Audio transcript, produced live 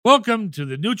Welcome to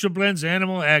the NutriBlends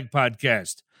Animal Ag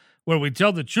Podcast, where we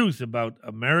tell the truth about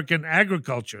American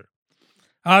agriculture.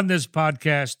 On this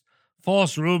podcast,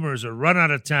 false rumors are run out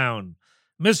of town,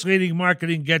 misleading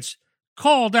marketing gets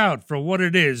called out for what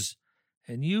it is,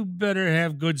 and you better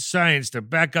have good science to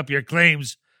back up your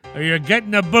claims or you're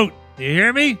getting a boot. You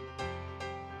hear me?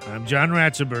 I'm John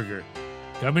Ratzenberger,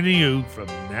 coming to you from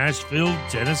Nashville,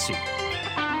 Tennessee.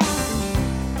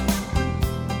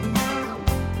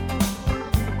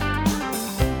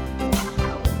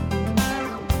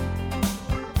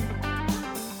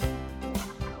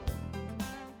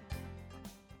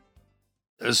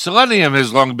 Selenium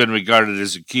has long been regarded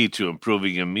as a key to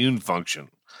improving immune function.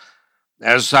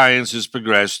 As science has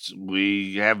progressed,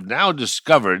 we have now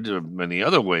discovered many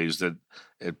other ways that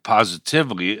it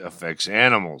positively affects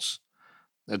animals.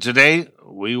 Today,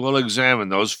 we will examine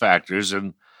those factors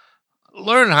and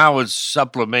learn how its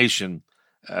supplementation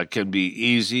can be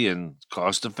easy and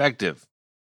cost-effective.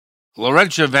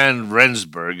 Laurentia van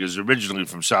Rensburg is originally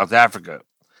from South Africa.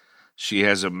 She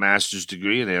has a master's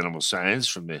degree in animal science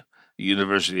from the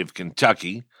University of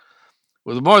Kentucky.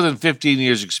 With more than 15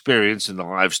 years' experience in the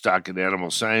livestock and animal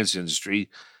science industry,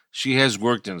 she has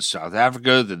worked in South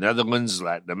Africa, the Netherlands,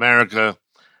 Latin America,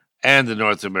 and the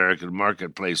North American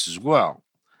marketplace as well.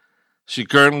 She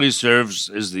currently serves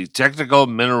as the Technical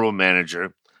Mineral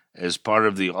Manager as part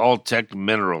of the Alltech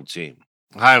Mineral team.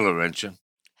 Hi, Laurentia.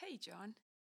 Hey, John.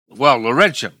 Well,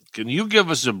 Laurentia, can you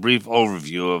give us a brief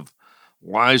overview of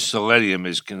why selenium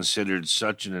is considered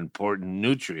such an important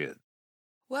nutrient?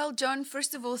 Well, John,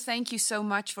 first of all, thank you so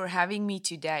much for having me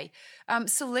today.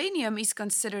 Selenium is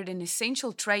considered an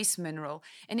essential trace mineral,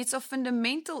 and it's of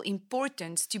fundamental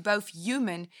importance to both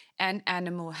human and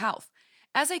animal health.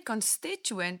 As a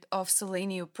constituent of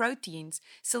selenoproteins,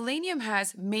 selenium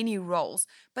has many roles,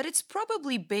 but it's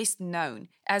probably best known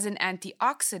as an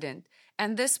antioxidant,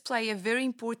 and this plays a very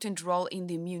important role in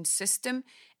the immune system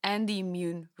and the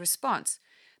immune response.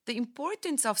 The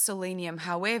importance of selenium,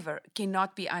 however,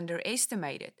 cannot be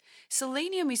underestimated.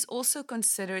 Selenium is also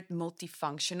considered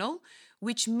multifunctional,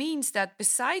 which means that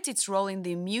besides its role in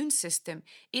the immune system,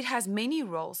 it has many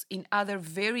roles in other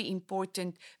very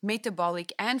important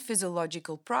metabolic and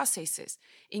physiological processes,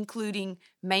 including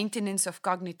maintenance of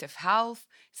cognitive health,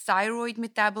 thyroid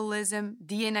metabolism,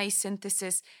 DNA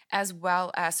synthesis, as well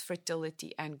as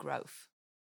fertility and growth.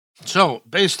 So,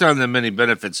 based on the many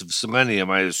benefits of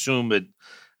selenium, I assume it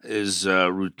is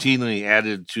routinely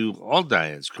added to all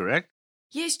diets, correct?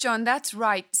 Yes, John, that's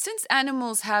right. Since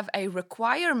animals have a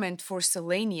requirement for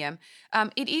selenium,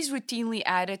 it is routinely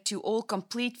added to all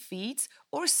complete feeds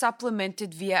or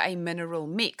supplemented via a mineral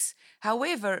mix.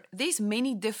 However, there's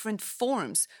many different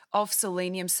forms of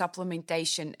selenium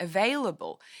supplementation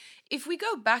available. If we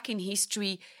go back in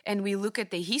history and we look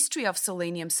at the history of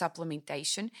selenium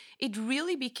supplementation, it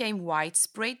really became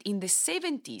widespread in the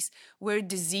 70s, where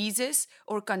diseases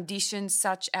or conditions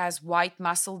such as white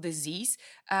muscle disease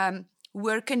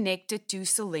were connected to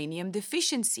selenium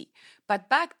deficiency. But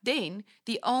back then,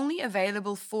 the only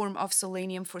available form of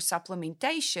selenium for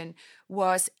supplementation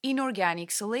was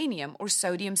inorganic selenium or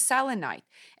sodium selenite,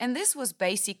 and this was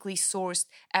basically sourced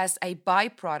as a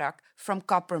byproduct from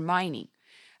copper mining.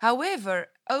 However,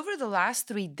 over the last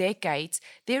 3 decades,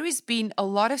 there has been a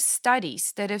lot of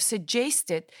studies that have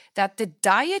suggested that the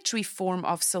dietary form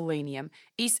of selenium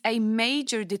is a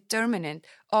major determinant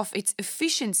of its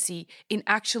efficiency in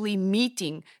actually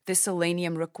meeting the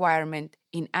selenium requirement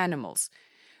in animals.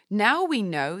 Now we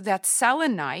know that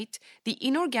selenite, the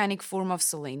inorganic form of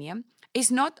selenium, is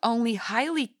not only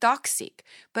highly toxic,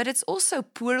 but it's also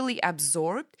poorly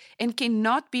absorbed and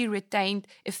cannot be retained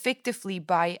effectively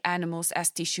by animals as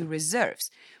tissue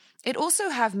reserves. It also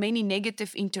has many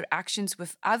negative interactions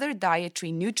with other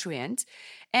dietary nutrients,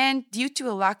 and due to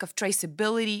a lack of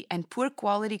traceability and poor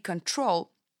quality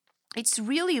control, it's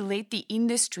really led the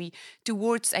industry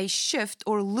towards a shift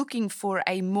or looking for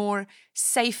a more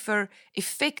safer,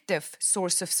 effective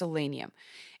source of selenium.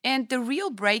 And the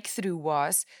real breakthrough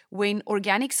was when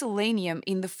organic selenium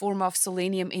in the form of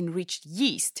selenium-enriched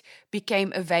yeast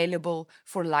became available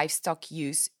for livestock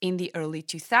use in the early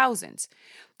 2000s.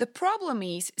 The problem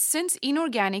is, since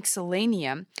inorganic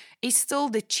selenium is still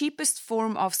the cheapest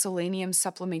form of selenium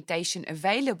supplementation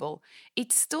available,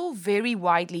 it's still very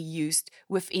widely used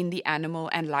within the animal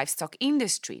and livestock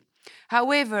industry.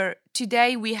 However,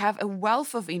 today we have a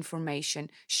wealth of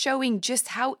information showing just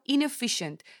how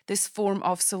inefficient this form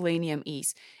of selenium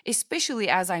is, especially,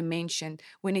 as I mentioned,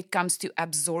 when it comes to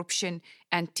absorption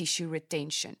and tissue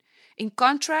retention. In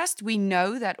contrast, we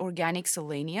know that organic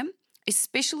selenium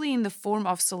especially in the form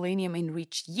of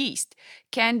selenium-enriched yeast,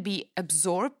 can be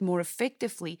absorbed more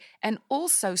effectively and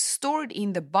also stored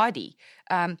in the body,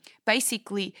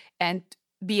 basically, and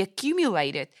be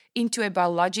accumulated into a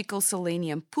biological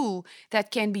selenium pool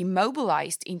that can be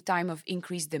mobilized in time of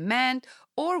increased demand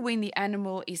or when the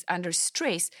animal is under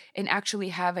stress and actually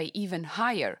have an even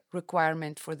higher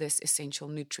requirement for this essential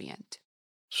nutrient.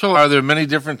 So, are there many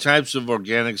different types of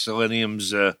organic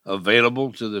seleniums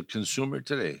available to the consumer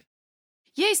today?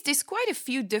 Yes, there's quite a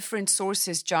few different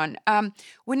sources, John.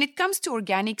 When it comes to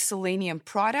organic selenium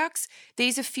products,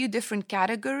 there's a few different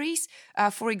categories.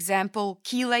 For example,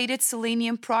 chelated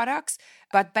selenium products.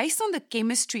 But based on the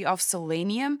chemistry of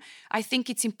selenium, I think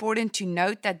it's important to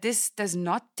note that this does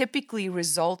not typically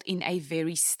result in a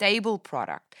very stable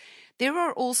product. There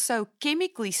are also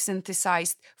chemically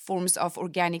synthesized forms of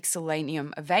organic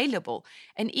selenium available,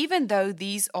 and even though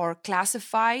these are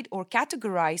classified or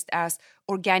categorized as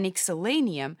organic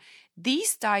selenium,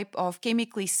 these type of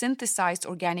chemically synthesized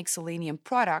organic selenium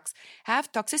products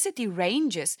have toxicity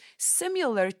ranges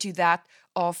similar to that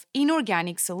of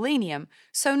inorganic selenium,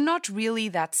 so not really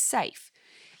that safe.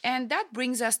 And that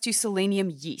brings us to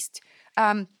selenium yeast.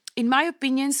 In my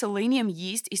opinion, selenium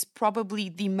yeast is probably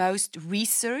the most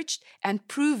researched and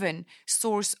proven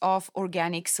source of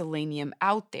organic selenium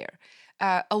out there.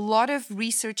 A lot of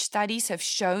research studies have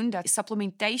shown that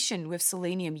supplementation with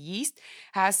selenium yeast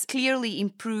has clearly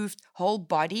improved whole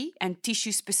body and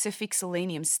tissue-specific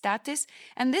selenium status,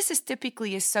 and this is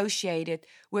typically associated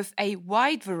with a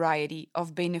wide variety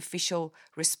of beneficial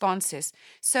responses.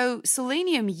 So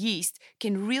selenium yeast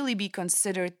can really be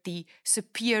considered the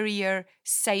superior,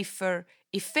 safer,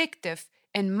 effective,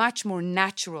 and much more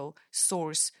natural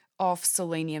source of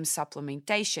selenium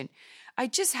supplementation. I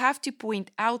just have to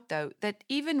point out, though, that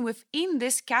even within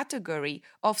this category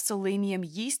of selenium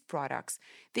yeast products,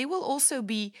 there will also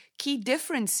be key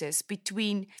differences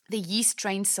between the yeast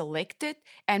strain selected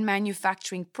and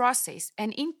manufacturing process.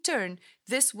 And in turn,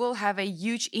 this will have a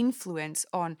huge influence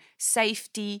on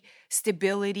safety,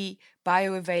 stability,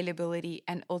 bioavailability,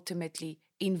 and ultimately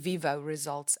in vivo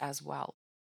results as well.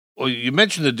 Well, you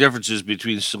mentioned the differences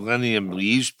between selenium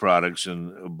yeast products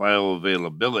and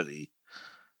bioavailability.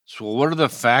 So, what are the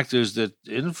factors that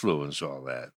influence all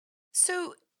that?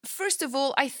 So, first of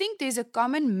all, I think there's a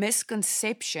common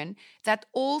misconception that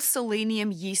all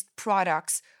selenium yeast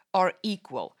products are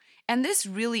equal. And this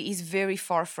really is very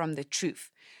far from the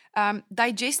truth.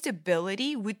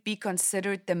 Digestibility would be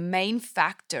considered the main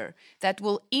factor that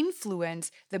will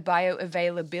influence the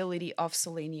bioavailability of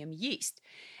selenium yeast.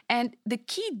 And the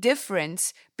key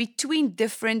difference between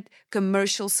different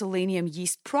commercial selenium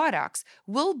yeast products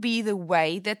will be the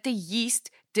way that the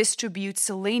yeast distributes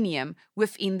selenium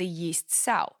within the yeast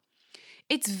cell.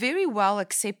 It's very well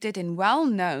accepted and well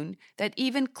known that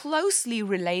even closely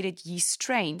related yeast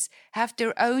strains have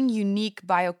their own unique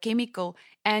biochemical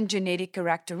and genetic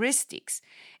characteristics.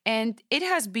 And it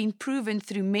has been proven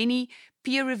through many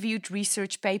peer-reviewed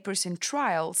research papers and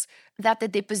trials that the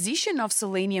deposition of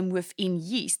selenium within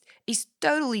yeast is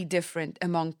totally different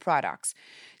among products.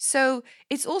 So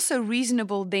it's also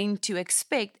reasonable then to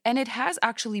expect, and it has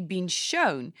actually been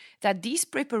shown, that these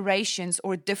preparations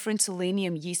or different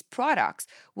selenium yeast products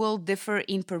will differ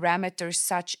in parameters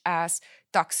such as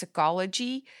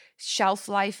toxicology, shelf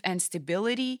life and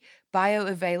stability,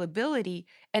 bioavailability,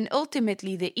 and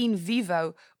ultimately the in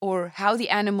vivo or how the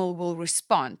animal will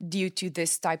respond due to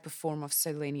this type of form of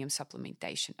selenium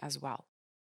supplementation as well.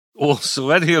 Will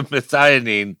selenium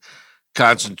methionine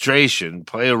concentration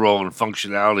play a role in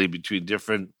functionality between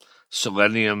different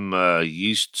selenium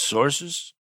yeast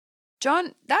sources?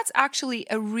 John, that's actually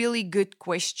a really good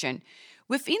question.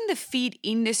 Within the feed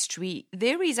industry,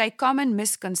 there is a common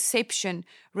misconception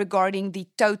regarding the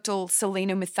total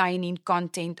selenomethionine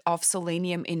content of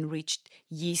selenium-enriched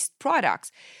yeast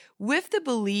products, with the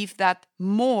belief that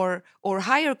more or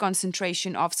higher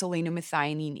concentration of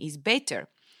selenomethionine is better.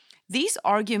 These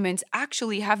arguments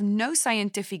actually have no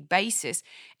scientific basis,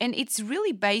 and it's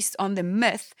really based on the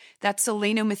myth that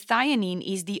selenomethionine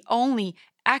is the only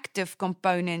active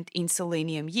component in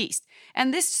selenium yeast.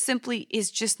 And this simply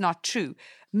is just not true.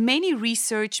 Many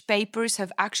research papers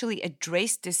have actually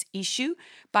addressed this issue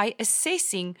by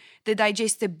assessing the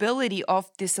digestibility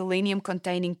of the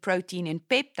selenium-containing protein and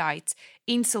peptides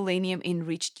in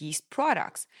selenium-enriched yeast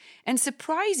products. And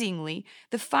surprisingly,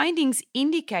 the findings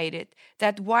indicated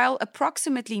that while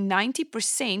approximately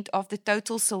 90% of the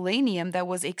total selenium that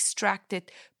was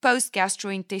extracted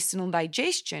post-gastrointestinal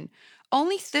digestion,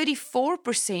 only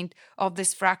 34% of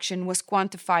this fraction was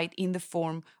quantified in the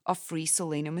form of free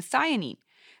selenomethionine.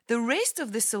 the rest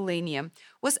of the selenium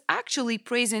was actually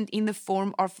present in the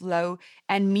form of low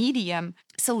and medium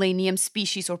selenium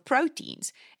species or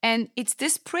proteins. And it's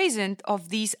this presence of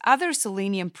these other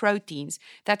selenium proteins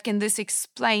that can thus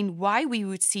explain why we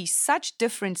would see such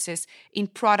differences in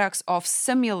products of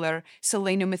similar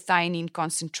selenomethionine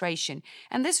concentration.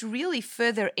 And this really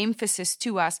further emphasis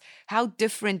to us how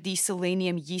different these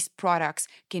selenium yeast products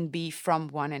can be from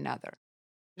one another.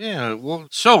 Yeah, well,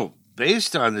 so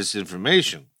based on this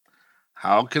information,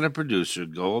 how can a producer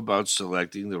go about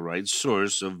selecting the right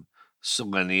source of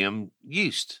selenium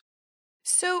yeast?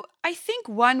 So, I think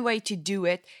one way to do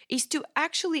it is to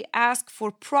actually ask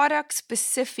for product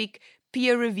specific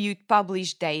peer reviewed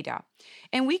published data.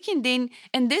 And we can then,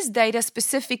 in this data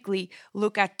specifically,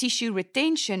 look at tissue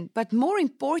retention, but more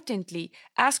importantly,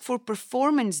 ask for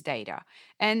performance data.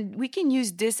 And we can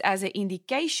use this as an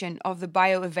indication of the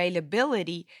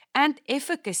bioavailability and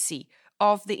efficacy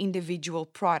of the individual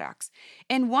products.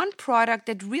 And one product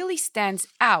that really stands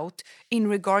out in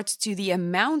regards to the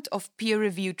amount of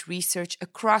peer-reviewed research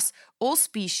across all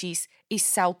species is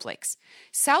Celplex.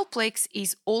 Celplex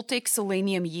is Alltech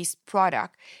selenium yeast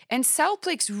product, and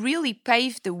Celplex really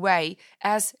paved the way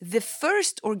as the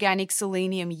first organic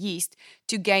selenium yeast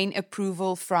to gain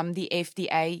approval from the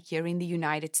FDA here in the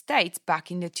United States back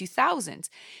in the 2000s.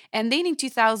 And then in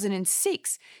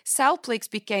 2006, Celplex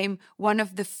became one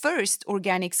of the first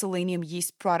organic selenium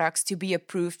yeast products to be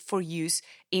approved for use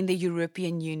in the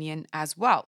European Union as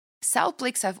well.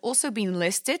 Celplex have also been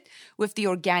listed with the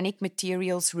Organic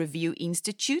Materials Review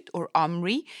Institute, or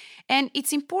OMRI, and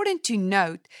it's important to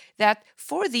note that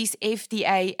for these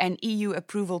FDA and EU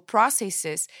approval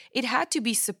processes, it had to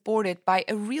be supported by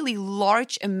a really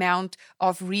large amount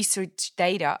of research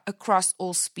data across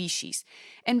all species.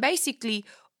 And basically,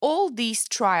 all these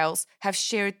trials have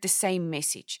shared the same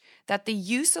message, that the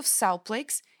use of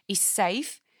Celplex is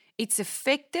safe, it's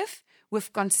effective,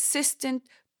 with consistent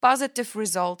positive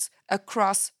results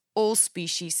across all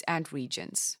species and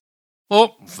regions.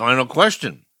 Well, final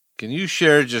question. Can you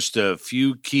share just a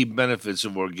few key benefits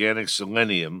of organic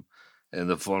selenium in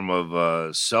the form of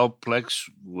Celplex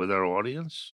with our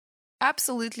audience?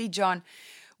 Absolutely, John.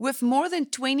 With more than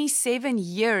 27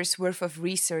 years worth of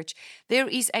research, there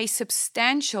is a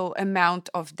substantial amount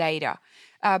of data.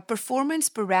 Performance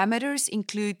parameters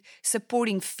include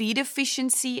supporting feed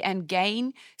efficiency and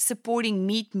gain, supporting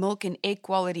meat, milk, and egg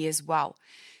quality as well.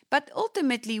 But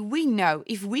ultimately, we know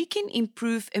if we can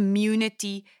improve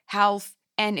immunity, health,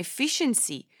 and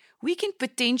efficiency, we can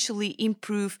potentially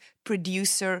improve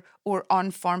producer or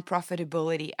on-farm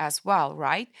profitability as well,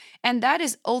 right? And that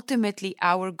is ultimately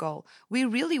our goal. We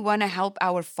really want to help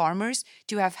our farmers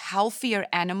to have healthier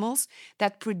animals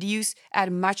that produce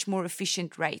at much more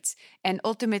efficient rates. And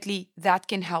ultimately, that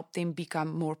can help them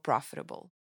become more profitable.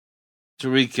 To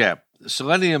recap,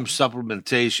 selenium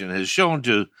supplementation has shown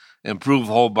to improve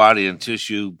whole body and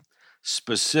tissue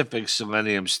specific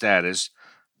selenium status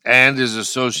and is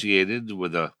associated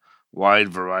with a wide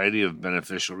variety of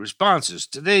beneficial responses.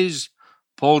 Today's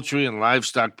poultry and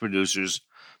livestock producers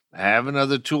have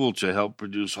another tool to help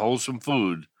produce wholesome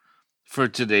food for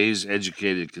today's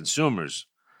educated consumers.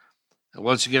 And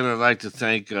once again, I'd like to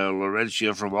thank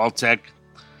Laurentia from Alltech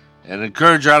and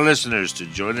encourage our listeners to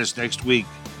join us next week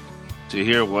to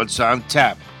hear what's on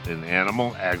tap in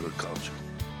animal agriculture.